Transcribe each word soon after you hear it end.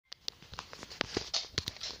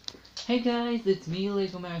Hey guys, it's me,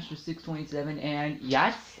 LegoMaster627, and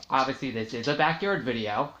yes, obviously this is a backyard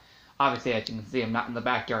video. Obviously, as you can see, I'm not in the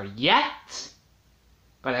backyard yet,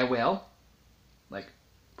 but I will, like,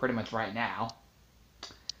 pretty much right now.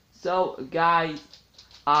 So, guys,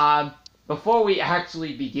 before we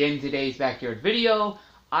actually begin today's backyard video,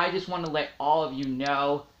 I just want to let all of you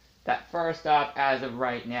know that first up, as of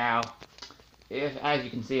right now, as you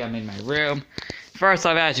can see, I'm in my room. First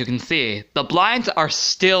off, as you can see, the blinds are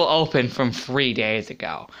still open from 3 days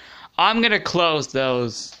ago. I'm gonna close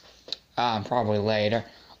those probably later.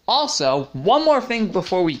 Also, one more thing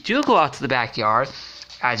before we do go out to the backyard.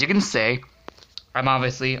 As you can see, I'm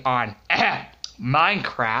obviously on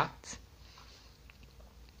Minecraft.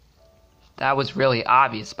 That was really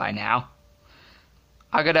obvious by now.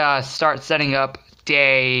 I'm gonna start setting up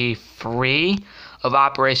day 3 of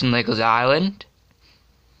Operation Legos Island.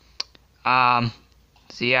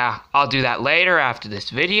 So yeah, I'll do that later after this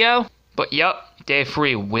video. But yep, day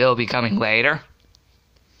 3 will be coming later.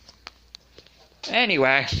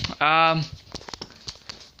 Anyway, let's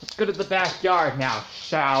go to the backyard now,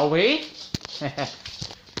 shall we?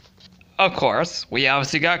 Of course, we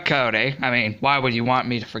obviously got Cody. I mean, why would you want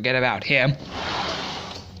me to forget about him?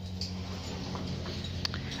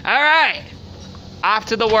 Alright, off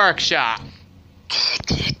to the workshop.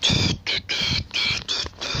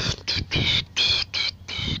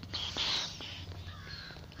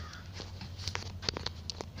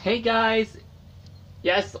 Hey guys,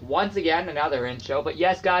 yes, once again, another intro, but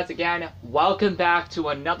yes guys, again, welcome back to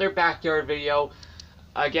another backyard video.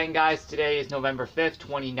 Again guys, today is November 5th,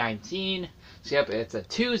 2019, so yep, it's a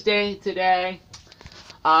Tuesday today.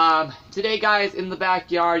 Today guys, in the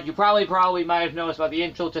backyard, you probably might have noticed by the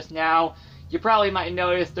intro just now, you probably might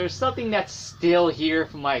notice there's something that's still here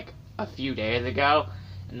from like a few days ago,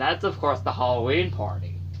 and that's of course the Halloween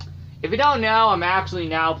party. If you don't know, I'm actually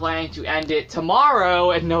now planning to end it tomorrow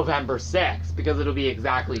at November 6th, because it'll be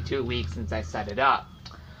exactly 2 weeks since I set it up.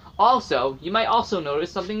 Also, you might also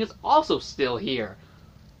notice something is also still here.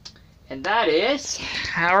 And that is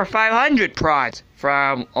our 500 prize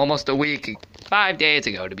from almost a week, 5 days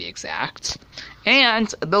ago to be exact.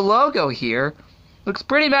 And the logo here looks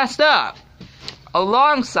pretty messed up,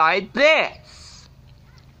 alongside this,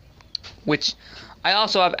 which I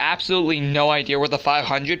also have absolutely no idea where the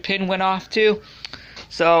 500 pin went off to,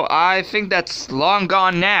 so I think that's long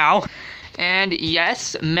gone now. And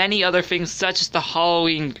yes, many other things such as the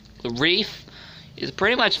Halloween wreath is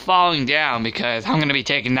pretty much falling down because I'm going to be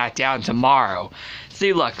taking that down tomorrow.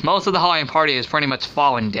 See, look, most of the Halloween party is pretty much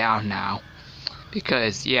falling down now.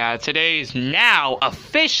 Because, yeah, today's now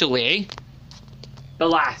officially the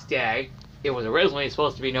last day. It was originally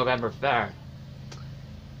supposed to be November 3rd.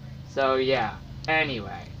 So, yeah.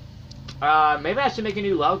 Anyway, maybe I should make a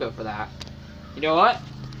new logo for that. You know what?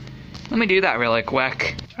 Let me do that really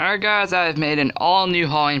quick. Alright guys, I've made an all-new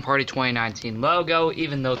Halloween Party 2019 logo,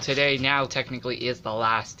 even though today now technically is the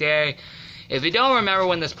last day. If you don't remember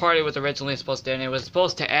when this party was originally supposed to end, it was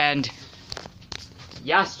supposed to end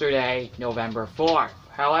yesterday, November 4th.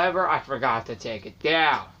 However, I forgot to take it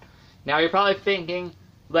down. Now you're probably thinking,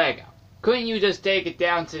 Lego, couldn't you just take it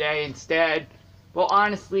down today instead? Well,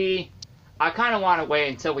 honestly, I kind of want to wait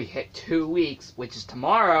until we hit 2 weeks, which is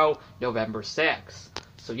tomorrow, November 6th.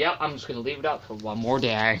 So, yep, I'm just going to leave it up for one more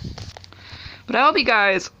day. But I hope you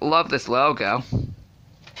guys love this logo.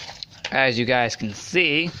 As you guys can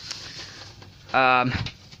see.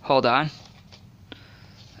 Hold on.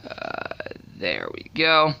 There we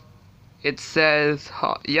go. It says,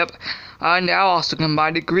 yep, now also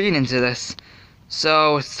combined the green into this.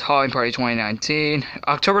 So, it's Halloween Party 2019,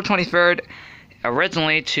 October 23rd.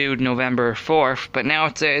 Originally to November 4th, but now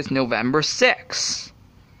it says November 6th.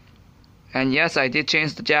 And yes, I did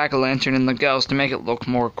change the jack-o'-lantern and the ghost to make it look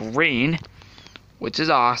more green, which is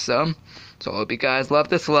awesome. So I hope you guys love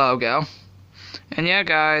this logo. And yeah,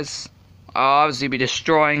 guys, I'll obviously be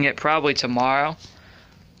destroying it probably tomorrow.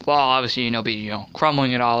 Well, obviously, be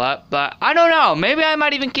crumbling it all up. But I don't know, maybe I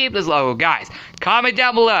might even keep this logo. Guys, comment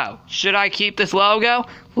down below. Should I keep this logo?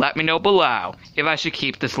 Let me know below if I should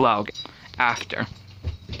keep this logo. After.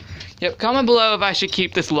 Yep, comment below if I should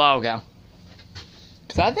keep this logo.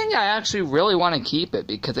 Because I think I actually really want to keep it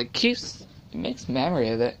because it makes memory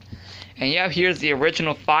of it. And yeah, here's the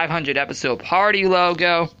original 500 episode party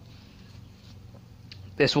logo.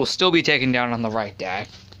 This will still be taken down on the right day.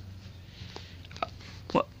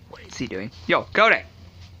 What is he doing? Yo, Cody!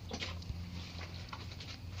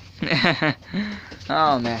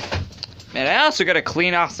 Oh man. Man, I also gotta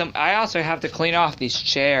clean off I also have to clean off these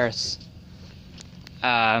chairs.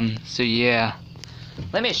 So yeah.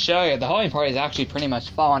 let me show you. The Halloween party is actually pretty much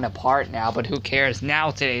falling apart now, but who cares?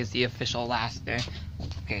 Now today is the official last day.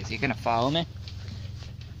 Okay, so you gonna follow me?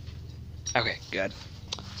 Okay, good.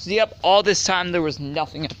 So yep, all this time there was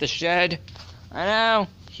nothing at the shed. I know,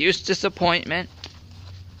 huge disappointment.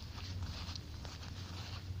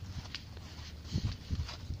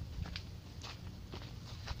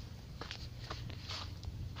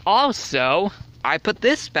 Also, I put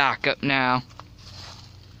this back up now.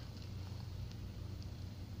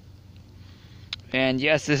 And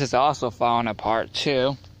yes, this is also falling apart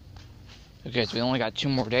too. Because we only got 2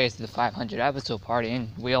 more days to the 500 episode party, and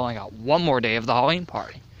we only got 1 more day of the Halloween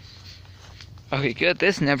party. Okay, good.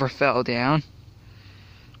 This never fell down.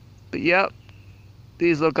 But yep,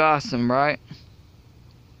 these look awesome, right?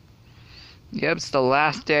 Yep, it's the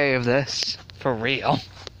last day of this, for real.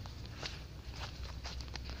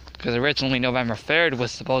 Because originally November 3rd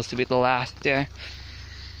was supposed to be the last day.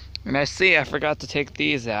 And I see I forgot to take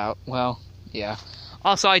these out. Well, yeah.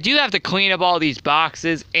 Also, I do have to clean up all these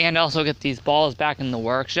boxes and also get these balls back in the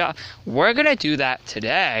workshop. We're going to do that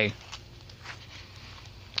today.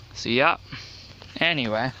 So, yep.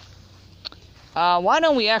 Anyway. Why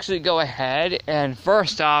don't we actually go ahead and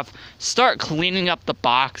first off, start cleaning up the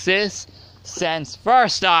boxes. Since,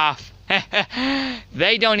 first off,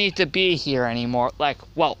 they don't need to be here anymore. Like,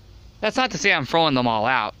 well, that's not to say I'm throwing them all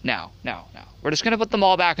out. No. We're just going to put them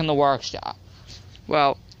all back in the workshop.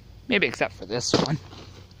 Well, maybe except for this one.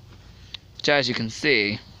 Which, as you can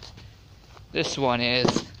see, this one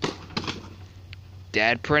is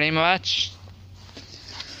dead pretty much.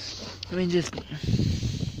 I mean, just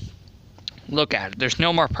look at it. There's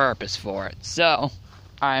no more purpose for it. So,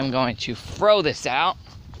 I'm going to throw this out.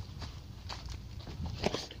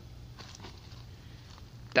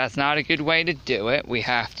 That's not a good way to do it. We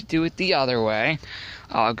have to do it the other way.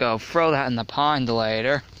 I'll go throw that in the pond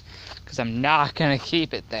later, because I'm not going to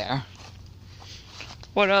keep it there.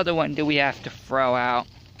 What other one do we have to throw out?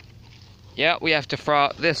 Yep, we have to throw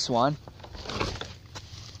out this one.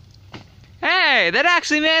 Hey, that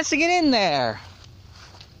actually managed to get in there.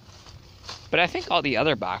 But I think all the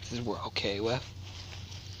other boxes we're okay with.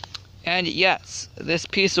 And yes, this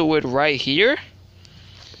piece of wood right here.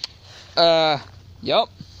 Yep.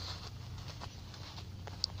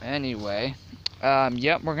 Anyway,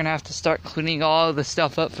 yep, we're gonna have to start cleaning all of the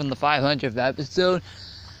stuff up from the 500th episode.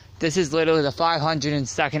 This is literally the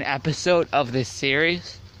 502nd episode of this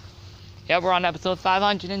series. Yep, we're on episode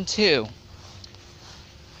 502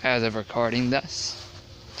 as of recording this.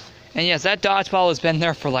 And yes, that dodgeball has been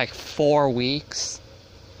there for like 4 weeks.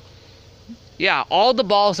 Yeah, all the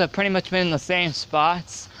balls have pretty much been in the same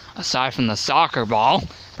spots, aside from the soccer ball,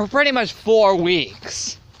 for pretty much 4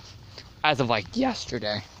 weeks. As of like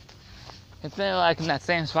yesterday. It's been like in that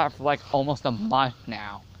same spot for like almost a month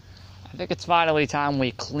now. I think it's finally time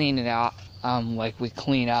we clean it out. We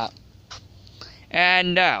clean up.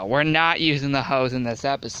 And no, we're not using the hose in this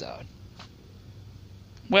episode.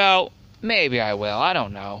 Well, maybe I will. I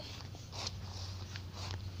don't know.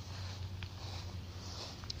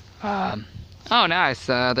 Oh, nice.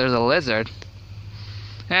 There's a lizard.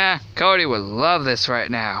 Yeah, Cody would love this right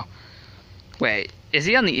now. Wait, is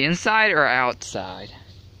he on the inside or outside?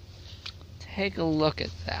 Take a look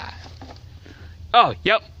at that. Oh,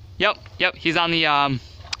 yep. He's on the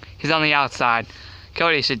outside.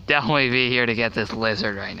 Cody should definitely be here to get this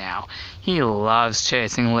lizard right now. He loves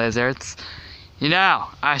chasing lizards. You know,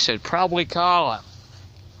 I should probably call him.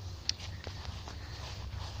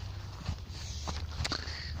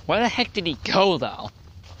 Where the heck did he go, though?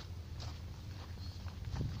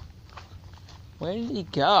 Where did he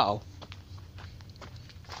go?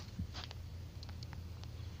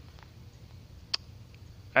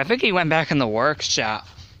 I think he went back in the workshop.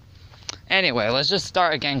 Anyway, let's just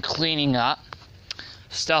start again cleaning up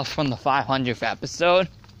stuff from the 500th episode.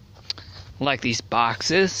 Like these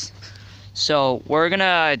boxes. So, we're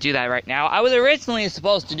gonna do that right now. I was originally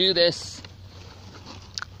supposed to do this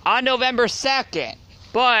on November 2nd.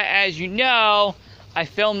 But, as you know, I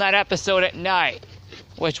filmed that episode at night.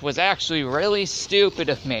 Which was actually really stupid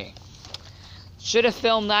of me. Should have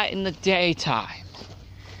filmed that in the daytime.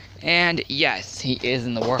 And yes, he is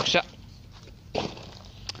in the workshop.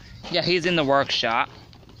 Yeah, he's in the workshop.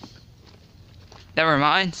 Never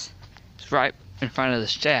mind. It's right in front of the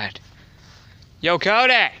shed. Yo,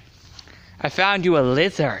 Cody! I found you a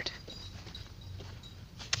lizard.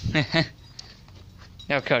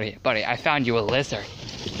 No, Cody, buddy, I found you a lizard.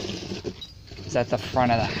 It's at the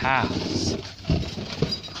front of the house.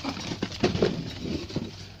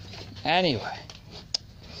 Anyway.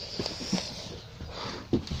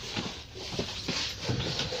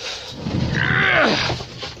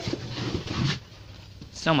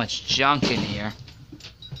 So much junk in here.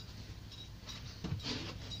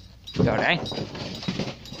 Okay.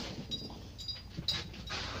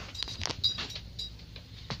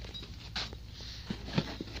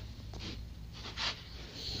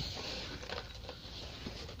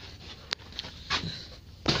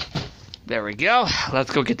 There we go.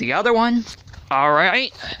 Let's go get the other one.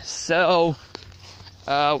 Alright, so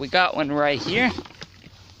we got one right here.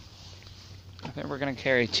 I think we're gonna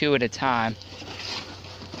carry 2 at a time.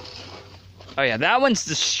 Oh yeah, that one's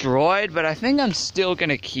destroyed, but I think I'm still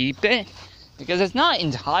gonna keep it because it's not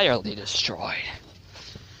entirely destroyed.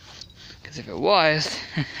 Because if it was,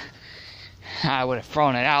 I would have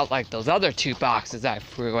thrown it out like those other 2 boxes I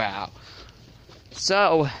threw out.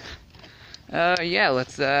 So, yeah,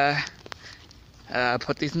 let's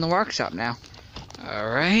put these in the workshop now.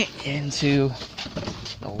 Alright, into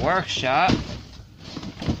the workshop.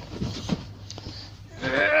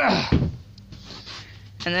 Ugh.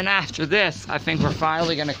 And then after this, I think we're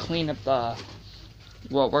finally going to clean up the...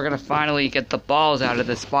 Well, we're going to finally get the balls out of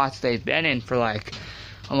the spots they've been in for like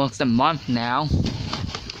almost a month now.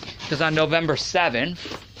 Because on November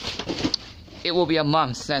 7th, it will be a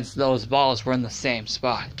month since those balls were in the same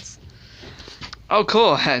spots. Oh,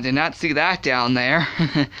 cool. I did not see that down there.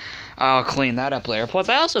 I'll clean that up later. Plus,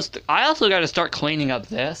 I also got to start cleaning up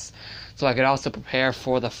this, so I could also prepare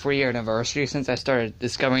for the 3-year anniversary since I started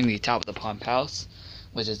discovering the top of the pump house,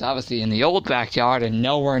 which is obviously in the old backyard and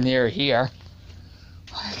nowhere near here.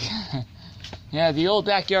 Yeah, the old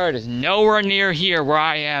backyard is nowhere near here where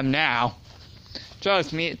I am now.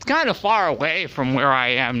 Trust me, it's kind of far away from where I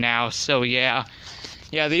am now, so yeah.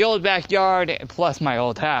 Yeah, the old backyard plus my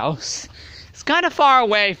old house. It's kind of far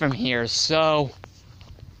away from here, so...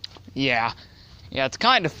 Yeah. Yeah, it's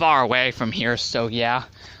kind of far away from here, so yeah.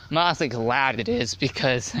 I'm honestly glad it is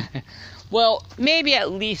because... well, maybe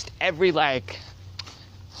at least every, like,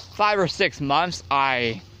 5 or 6 months,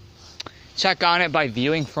 I check on it by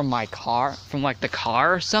viewing from my car, from, like, the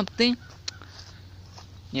car or something.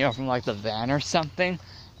 You know, from, like, the van or something.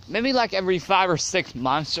 Maybe, like, every 5 or 6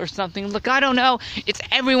 months or something. Look, I don't know. It's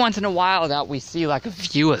every once in a while that we see, like, a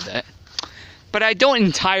view of it. But I don't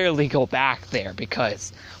entirely go back there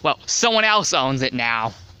because, well, someone else owns it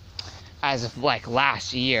now. As of, like,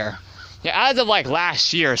 last year. Yeah, as of, like,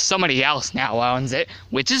 last year, somebody else now owns it,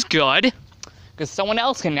 which is good. Because someone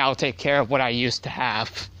else can now take care of what I used to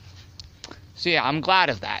have. So, yeah, I'm glad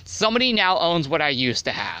of that. Somebody now owns what I used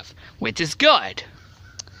to have, which is good.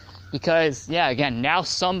 Because, yeah, again, now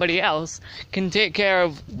somebody else can take care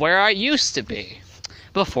of where I used to be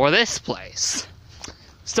before this place.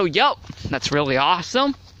 So, yup, that's really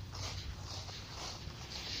awesome.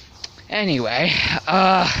 Anyway,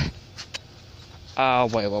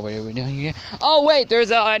 wait, what were we doing here? Oh, wait,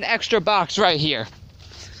 there's an extra box right here.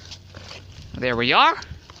 There we are.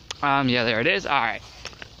 Yeah, there it is. Alright.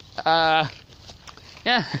 Yeah.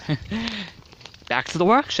 Back to the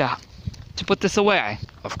workshop to put this away,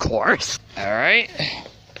 of course. Alright.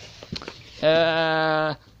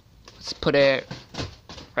 Let's put it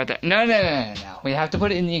right there. No. We have to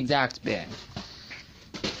put it in the exact bin.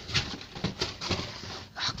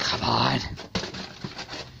 Oh, come on.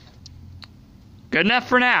 Good enough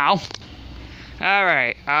for now.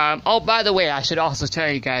 Alright. Oh, by the way, I should also tell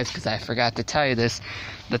you guys, because I forgot to tell you this.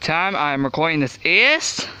 The time I'm recording this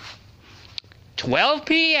is 12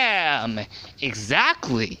 p.m.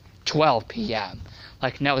 Exactly 12 p.m.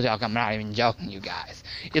 Like, no joke, I'm not even joking, you guys.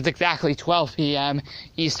 It's exactly 12 p.m.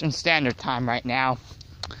 Eastern Standard Time right now.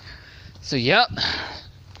 So, yep.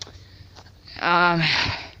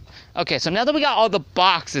 Okay, so now that we got all the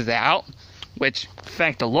boxes out, which,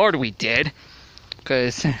 thank the Lord we did,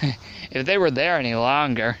 because if they were there any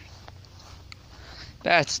longer,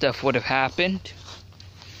 bad stuff would have happened.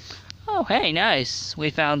 Oh, hey, nice.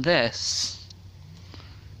 We found this.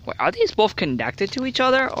 Wait, are these both connected to each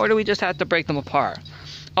other, or do we just have to break them apart?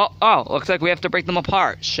 Oh, looks like we have to break them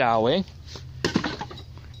apart, shall we?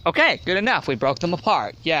 Okay, good enough. We broke them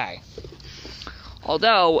apart. Yay.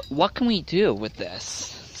 Although, what can we do with this?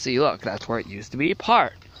 See, look, that's where it used to be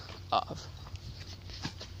part of.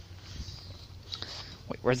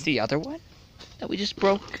 Wait, where's the other one that we just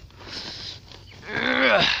broke?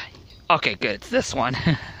 Ugh. Okay, good. It's this one.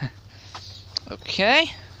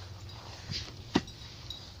 Okay.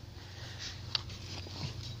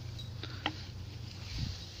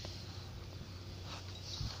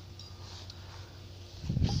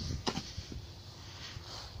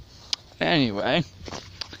 Anyway,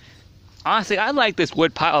 honestly, I like this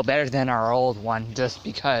wood pile better than our old one just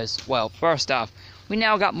because, well, first off, we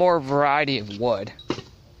now got more variety of wood.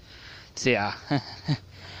 So, yeah.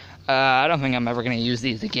 I don't think I'm ever going to use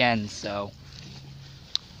these again, so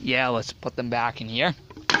yeah, let's put them back in here.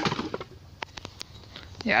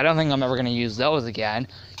 Yeah, I don't think I'm ever going to use those again.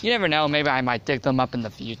 You never know, maybe I might dig them up in the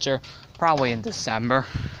future. Probably in December.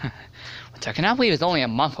 Which I cannot believe it's only a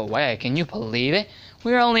month away. Can you believe it?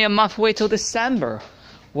 We're only a month away till December.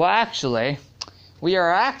 Well, actually, we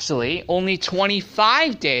are actually only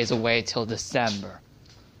 25 days away till December.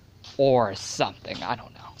 Or something, I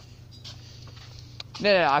don't know.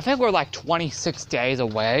 No, I think we're like 26 days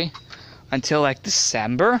away until like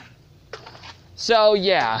December. So,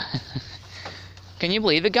 yeah. Can you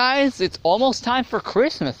believe it, guys? It's almost time for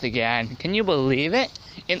Christmas again. Can you believe it?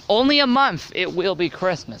 In only a month, it will be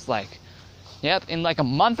Christmas. Yep, in like a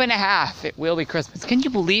month and a half, it will be Christmas. Can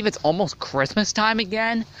you believe it's almost Christmas time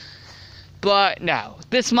again? But no,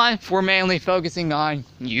 this month, we're mainly focusing on,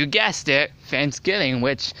 you guessed it, Thanksgiving,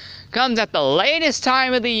 which comes at the latest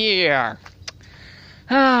time of the year.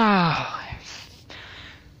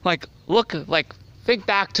 Think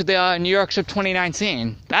back to the New York trip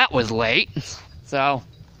 2019. That was late. So,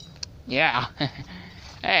 yeah.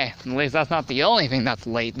 Hey, at least that's not the only thing that's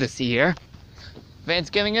late this year.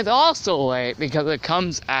 Thanksgiving is also late because it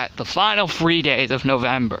comes at the final 3 days of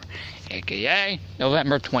November, aka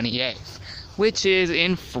November 28th, which is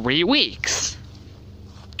in 3 weeks.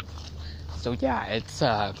 So yeah, it's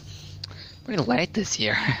pretty late this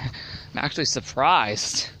year. I'm actually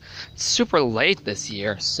surprised. It's super late this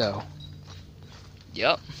year, so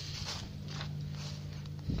yep.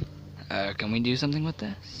 Can we do something with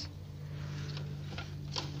this?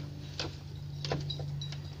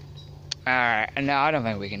 Alright, no, I don't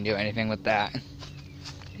think we can do anything with that.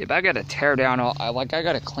 If I gotta tear down I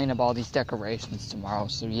gotta clean up all these decorations tomorrow,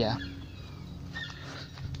 so yeah.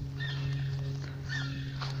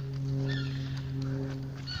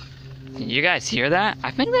 Can you guys hear that?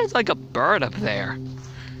 I think there's like a bird up there.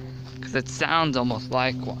 Because it sounds almost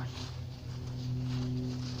like one.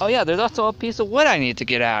 Oh yeah, there's also a piece of wood I need to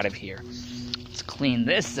get out of here. Let's clean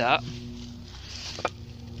this up.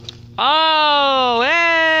 Oh, hey!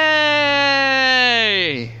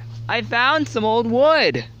 I found some old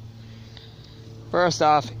wood. First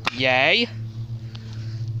off, yay.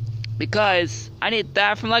 Because I need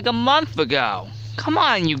that from like a month ago. Come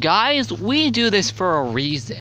on, you guys. We do this for a reason.